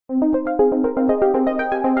Hi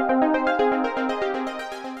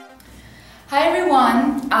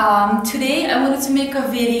everyone, today I wanted to make a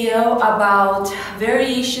video about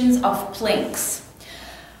variations of planks.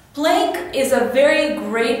 Plank is a very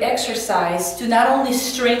great exercise to not only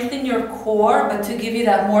strengthen your core, but to give you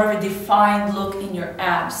that more of a defined look in your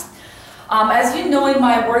abs. As you know, in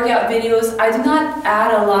my workout videos, I do not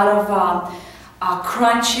add a lot of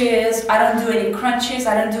crunches. I don't do any crunches.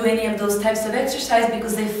 I don't do any of those types of exercise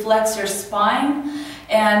because they flex your spine,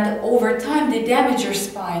 and over time they damage your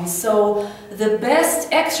spine. So the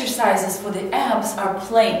best exercises for the abs are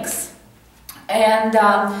planks. And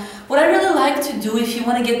what I really like to do, if you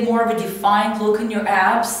want to get more of a defined look in your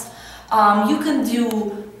abs, you can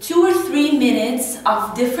do 2 or 3 minutes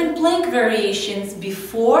of different plank variations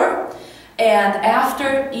before and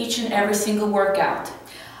after each and every single workout.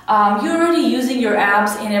 You're already using your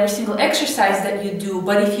abs in every single exercise that you do,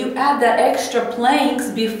 but if you add that extra planks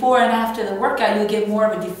before and after the workout, you'll get more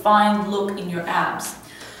of a defined look in your abs.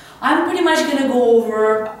 I'm pretty much going to go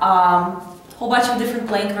over a whole bunch of different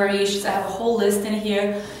plank variations. I have a whole list in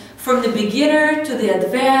here, from the beginner to the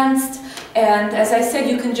advanced, and as I said,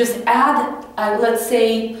 you can just add, let's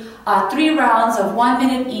say, 3 rounds of 1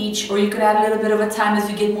 minute each, or you could add a little bit of a time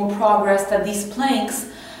as you get more progress at these planks.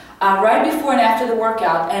 Right before and after the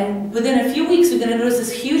workout, and within a few weeks you're going to notice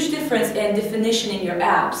this huge difference in definition in your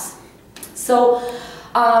abs. So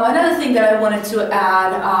another thing that I wanted to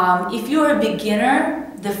add, if you're a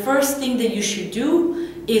beginner, the first thing that you should do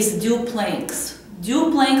is do planks.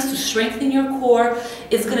 Do planks to strengthen your core.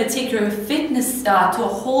 It's going to take your fitness to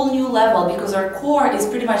a whole new level, because our core is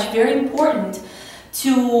pretty much very important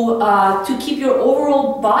to keep your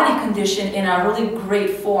overall body condition in a really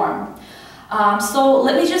great form. So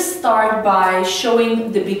let me just start by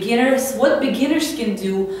showing the beginners what beginners can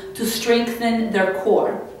do to strengthen their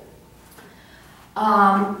core.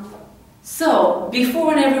 So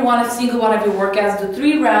before and every single one of your workouts, do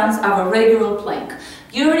 3 rounds of a regular plank.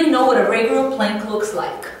 You already know what a regular plank looks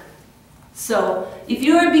like. So if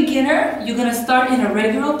you're a beginner, you're going to start in a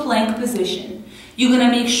regular plank position. You're going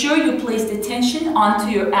to make sure you place the tension onto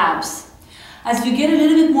your abs. As you get a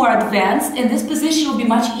little bit more advanced, and this position will be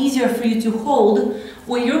much easier for you to hold,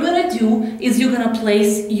 what you're going to do is you're going to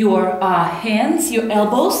place your hands, your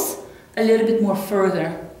elbows, a little bit more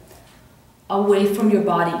further away from your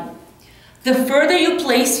body. The further you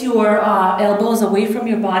place your elbows away from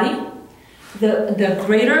your body, the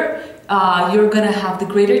greater you're going to have the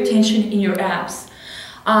greater tension in your abs.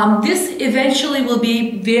 This eventually will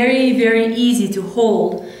be very, very easy to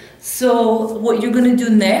hold. So what you're going to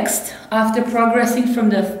do next, after progressing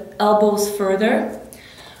from the elbows further,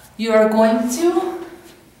 you are going to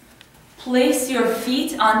place your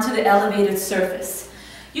feet onto the elevated surface.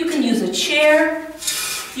 You can use a chair,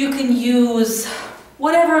 you can use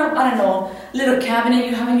whatever, I don't know, little cabinet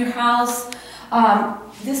you have in your house.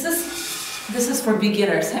 This is for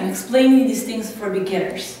beginners. I'm explaining these things for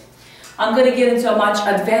beginners. I'm going to get into a much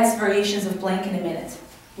advanced variations of plank in a minute.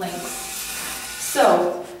 Planks.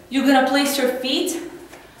 So you're going to place your feet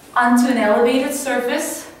onto an elevated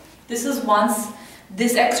surface. This is once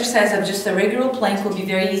this exercise of just a regular plank will be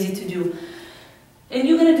very easy to do. And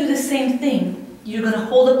you're going to do the same thing. You're going to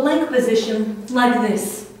hold a plank position like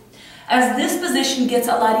this. As this position gets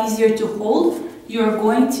a lot easier to hold, you're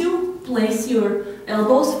going to place your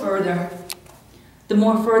elbows further. The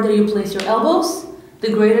more further you place your elbows,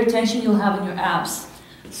 the greater tension you'll have in your abs.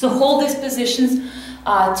 So hold these positions 2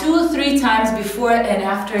 or 3 times before and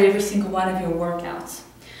after every single one of your workouts.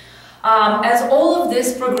 As all of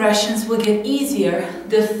these progressions will get easier,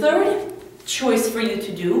 the third choice for you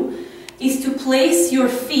to do is to place your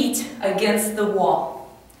feet against the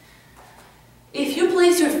wall. If you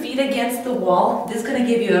place your feet against the wall, this is going to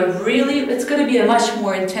give you it's going to be a much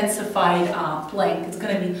more intensified plank. It's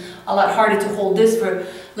going to be a lot harder to hold this for,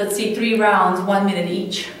 let's say, 3 rounds, 1 minute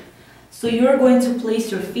each. So you're going to place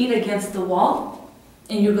your feet against the wall,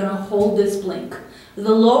 and you're going to hold this plank.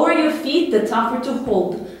 The lower your feet, the tougher to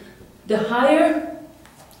hold. The higher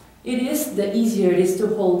it is, the easier it is to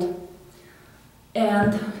hold.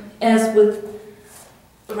 And as with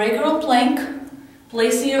regular plank,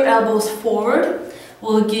 placing your elbows forward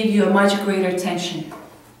will give you a much greater tension.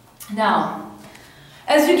 Now,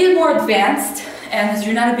 as you get more advanced, and as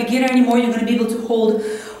you're not a beginner anymore, you're going to be able to hold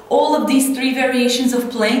all of these 3 variations of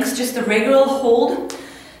planks, just a regular hold.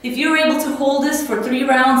 If you're able to hold this for 3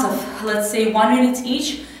 rounds of, let's say, 1 minute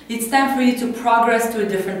each, it's time for you to progress to a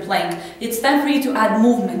different plank. It's time for you to add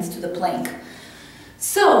movements to the plank.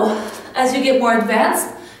 So, as you get more advanced,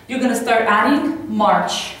 you're going to start adding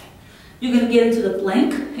march. You're going to get into the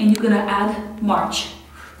plank, and you're going to add march.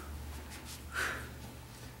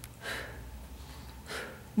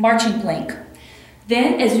 marching plank.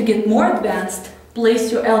 Then as you get more advanced,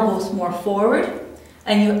 place your elbows more forward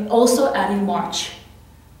and you also add in march.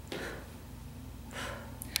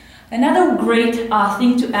 Another great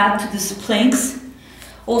thing to add to these planks,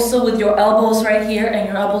 also with your elbows right here and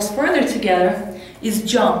your elbows further together, is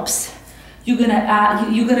jumps. You're gonna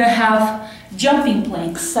have jumping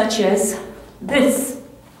planks such as this.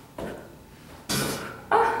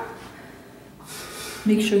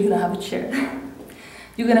 Make sure you don't have a chair.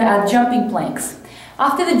 You're gonna add jumping planks.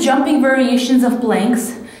 After the jumping variations of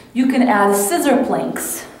planks, you can add scissor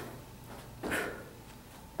planks.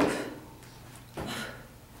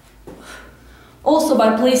 Also,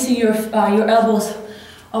 by placing your elbows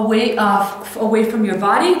away from your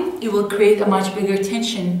body, it will create a much bigger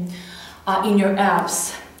tension in your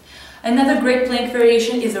abs. Another great plank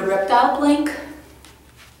variation is a reptile plank.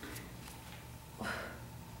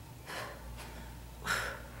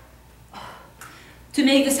 To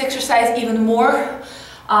make this exercise even more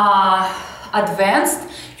advanced,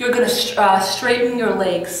 you're going to straighten your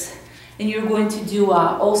legs. And you're going to do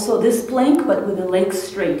also this plank, but with the legs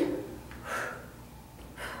straight.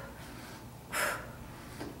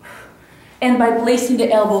 And by placing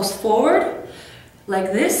the elbows forward,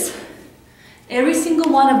 like this, every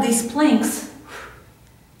single one of these planks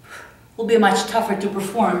will be much tougher to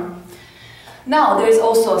perform. Now, there's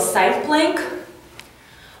also a side plank.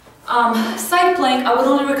 Side plank, I would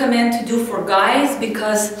only recommend to do for guys,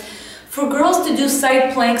 because for girls to do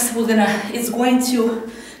side planks, it's going to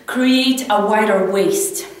create a wider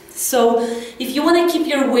waist. So if you want to keep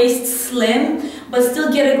your waist slim, but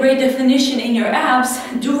still get a great definition in your abs,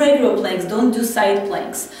 do regular planks, don't do side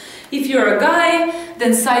planks. If you're a guy,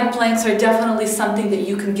 then side planks are definitely something that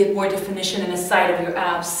you can get more definition in the side of your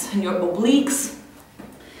abs and your obliques.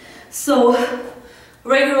 So,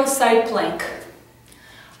 regular side plank.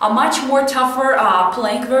 A much more tougher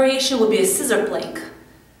plank variation would be a scissor plank.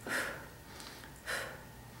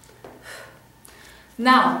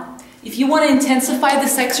 Now, if you want to intensify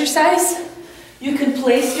this exercise, you can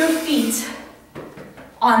place your feet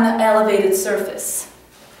on an elevated surface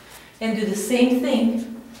and do the same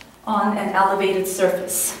thing on an elevated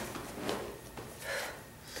surface.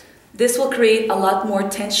 This will create a lot more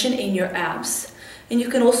tension in your abs. And you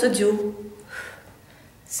can also do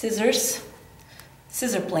scissor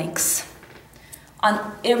planks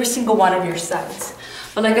on every single one of your sides.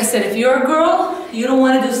 But like I said, if you're a girl, you don't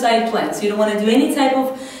want to do side planks. You don't want to do any type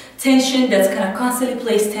of tension that's going to constantly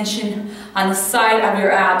place tension on the side of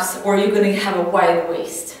your abs, or you're going to have a wide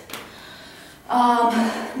waist.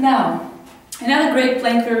 Now, another great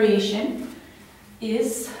plank variation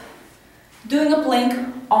is doing a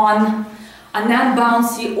plank on a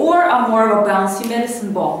non-bouncy or a more of a bouncy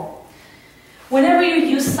medicine ball. Whenever you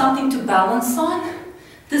use something to balance on,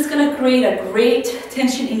 this is going to create a great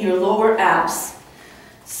tension in your lower abs.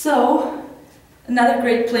 So, another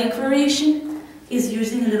great plank variation is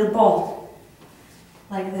using a little ball,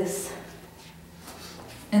 like this,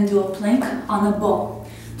 and do a plank on a ball.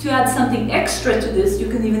 To add something extra to this, you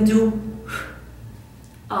can even do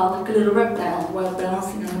like a little reptile while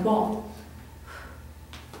balancing on a ball.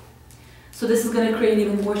 So this is going to create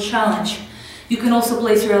even more challenge. You can also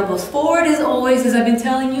place your elbows forward, as always, as I've been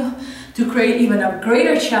telling you, to create even a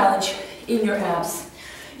greater challenge in your abs.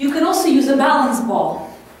 You can also use a balance ball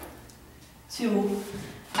to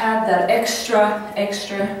add that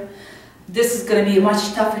extra. This is going to be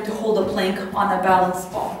much tougher to hold a plank on a balance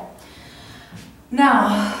ball.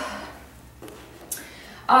 Now,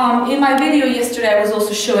 in my video yesterday, I was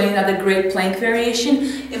also showing another great plank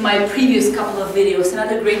variation. In my previous couple of videos,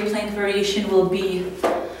 another great plank variation will be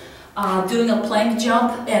doing a plank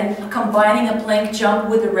jump and combining a plank jump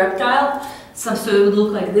with a reptile. So it would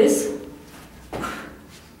look like this.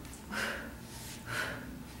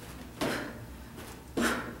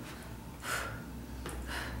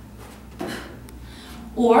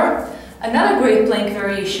 Or another great plank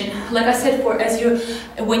variation, like I said,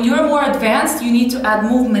 when you're more advanced, you need to add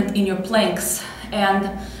movement in your planks,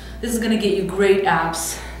 and this is going to get you great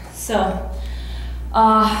abs. So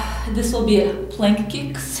this will be a plank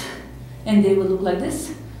kicks, and they will look like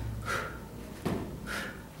this.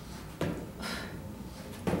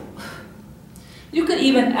 You can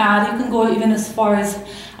even add, you can go even as far as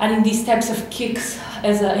adding these types of kicks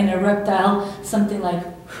as in a reptile, something like.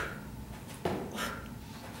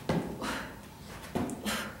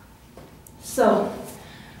 So,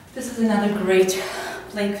 this is another great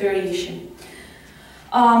plank variation.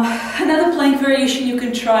 Another plank variation you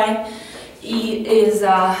can try is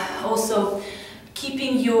also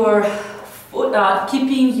keeping your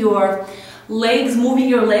legs, moving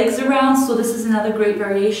your legs around. So this is another great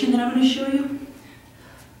variation that I'm going to show you.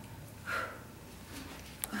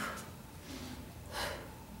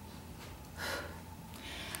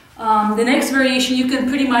 The next variation, you can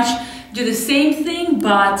pretty much do the same thing,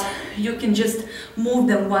 but you can just move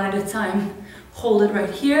them one at a time. Hold it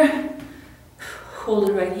right here, hold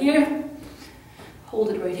it right here, hold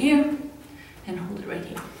it right here, and hold it right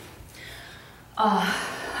here.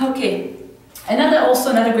 Okay,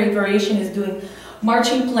 another great variation is doing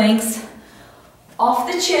marching planks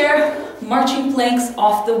off the chair, marching planks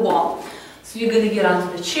off the wall. So you're going to get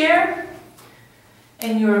onto the chair,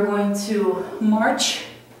 and you're going to march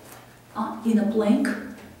in a plank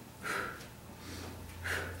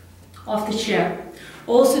off the chair.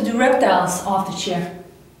 Also do reptiles off the chair.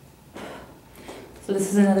 So this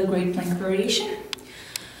is another great plank variation.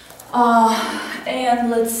 And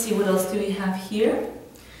let's see, what else do we have here?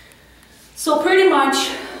 So pretty much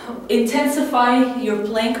intensify your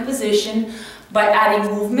plank position by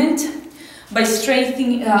adding movement, by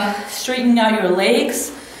straightening out your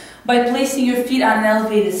legs, by placing your feet on an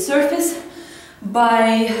elevated surface,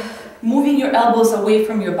 by moving your elbows away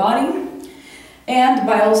from your body, and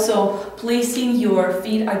by also placing your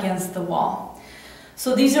feet against the wall.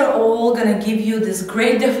 So these are all going to give you this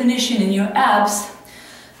great definition in your abs.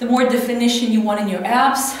 The more definition you want in your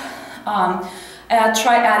abs,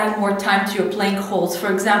 try adding more time to your plank holds.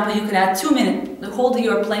 For example, you can add 2 minutes, hold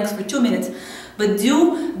your planks for 2 minutes, but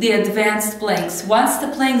do the advanced planks. Once the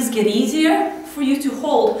planks get easier for you to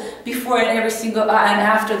hold before and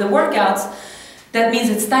after the workouts, that means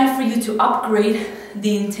it's time for you to upgrade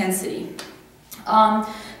the intensity. If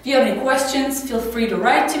you have any questions, feel free to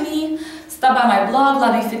write to me. Stop by my blog,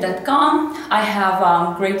 lovingfit.com. I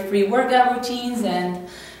have great free workout routines and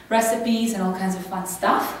recipes and all kinds of fun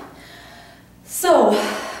stuff. So,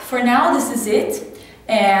 for now, this is it,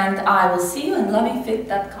 and I will see you in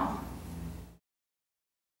lovingfit.com.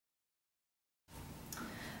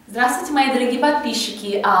 Здравствуйте, мои дорогие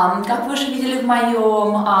подписчики! Как вы уже видели в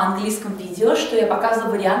моем английском видео, что я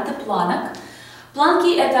показывала варианты планок.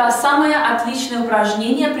 Планки – это самое отличное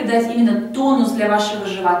упражнение, придать именно тонус для вашего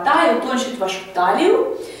живота и утончить вашу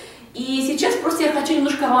талию. И сейчас просто я хочу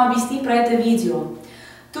немножко вам объяснить про это видео.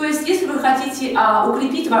 То есть, если вы хотите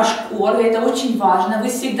укрепить ваш кор, и это очень важно, вы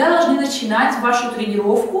всегда должны начинать вашу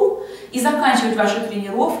тренировку и заканчивать вашу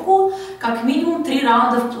тренировку как минимум 3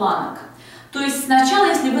 раунда в планок. То есть, сначала,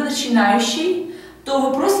 если вы начинающий, то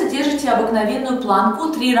вы просто держите обыкновенную планку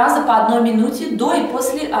 3 раза по 1 минуте до и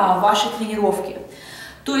после вашей тренировки.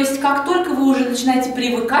 То есть, как только вы уже начинаете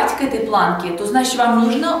привыкать к этой планке, то значит вам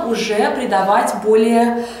нужно уже придавать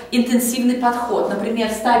более интенсивный подход.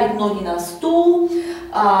 Например, ставить ноги на стул,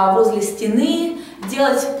 возле стены,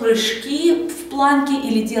 делать прыжки в планке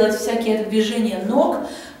или делать всякие движения ног.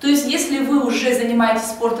 То есть, если вы уже занимаетесь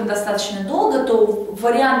спортом достаточно долго, то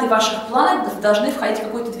варианты ваших планок должны входить в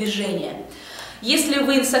какое-то движение. Если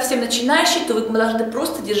вы совсем начинающий, то вы должны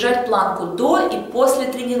просто держать планку до и после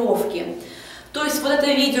тренировки. То есть вот это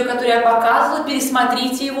видео, которое я показывала,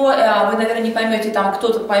 пересмотрите его, вы, наверное, не поймете, там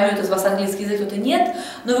кто-то поймет из вас английский язык, кто-то нет,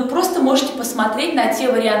 но вы просто можете посмотреть на те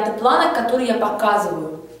варианты планок, которые я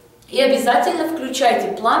показываю. И обязательно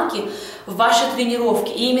включайте планки в ваши тренировки,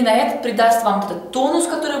 и именно это придаст вам этот тонус,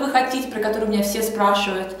 который вы хотите, про который меня все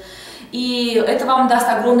спрашивают, и это вам даст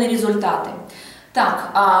огромные результаты.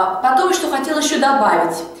 Так, потом, что хотела еще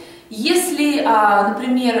добавить. Если,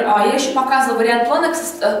 например, я еще показывала вариант планок,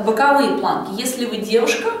 боковые планки. Если вы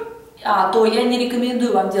девушка, то я не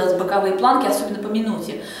рекомендую вам делать боковые планки, особенно по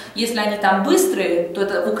минуте. Если они там быстрые, то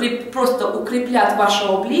это просто укреплят ваши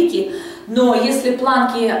облики. Но если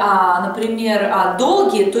планки, например,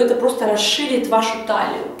 долгие, то это просто расширит вашу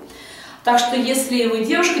талию. Так что, если вы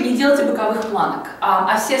девушка, не делайте боковых планок.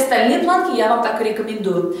 А все остальные планки я вам так и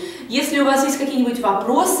рекомендую. Если у вас есть какие-нибудь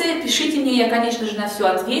вопросы, пишите мне, я, конечно же, на все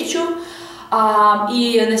отвечу.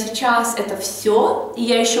 И на сейчас это все. И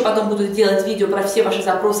я еще потом буду делать видео про все ваши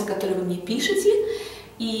запросы, которые вы мне пишете.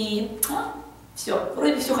 И все,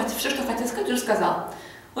 вроде все, что хотела сказать, уже сказала.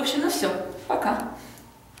 В общем, ну все, пока.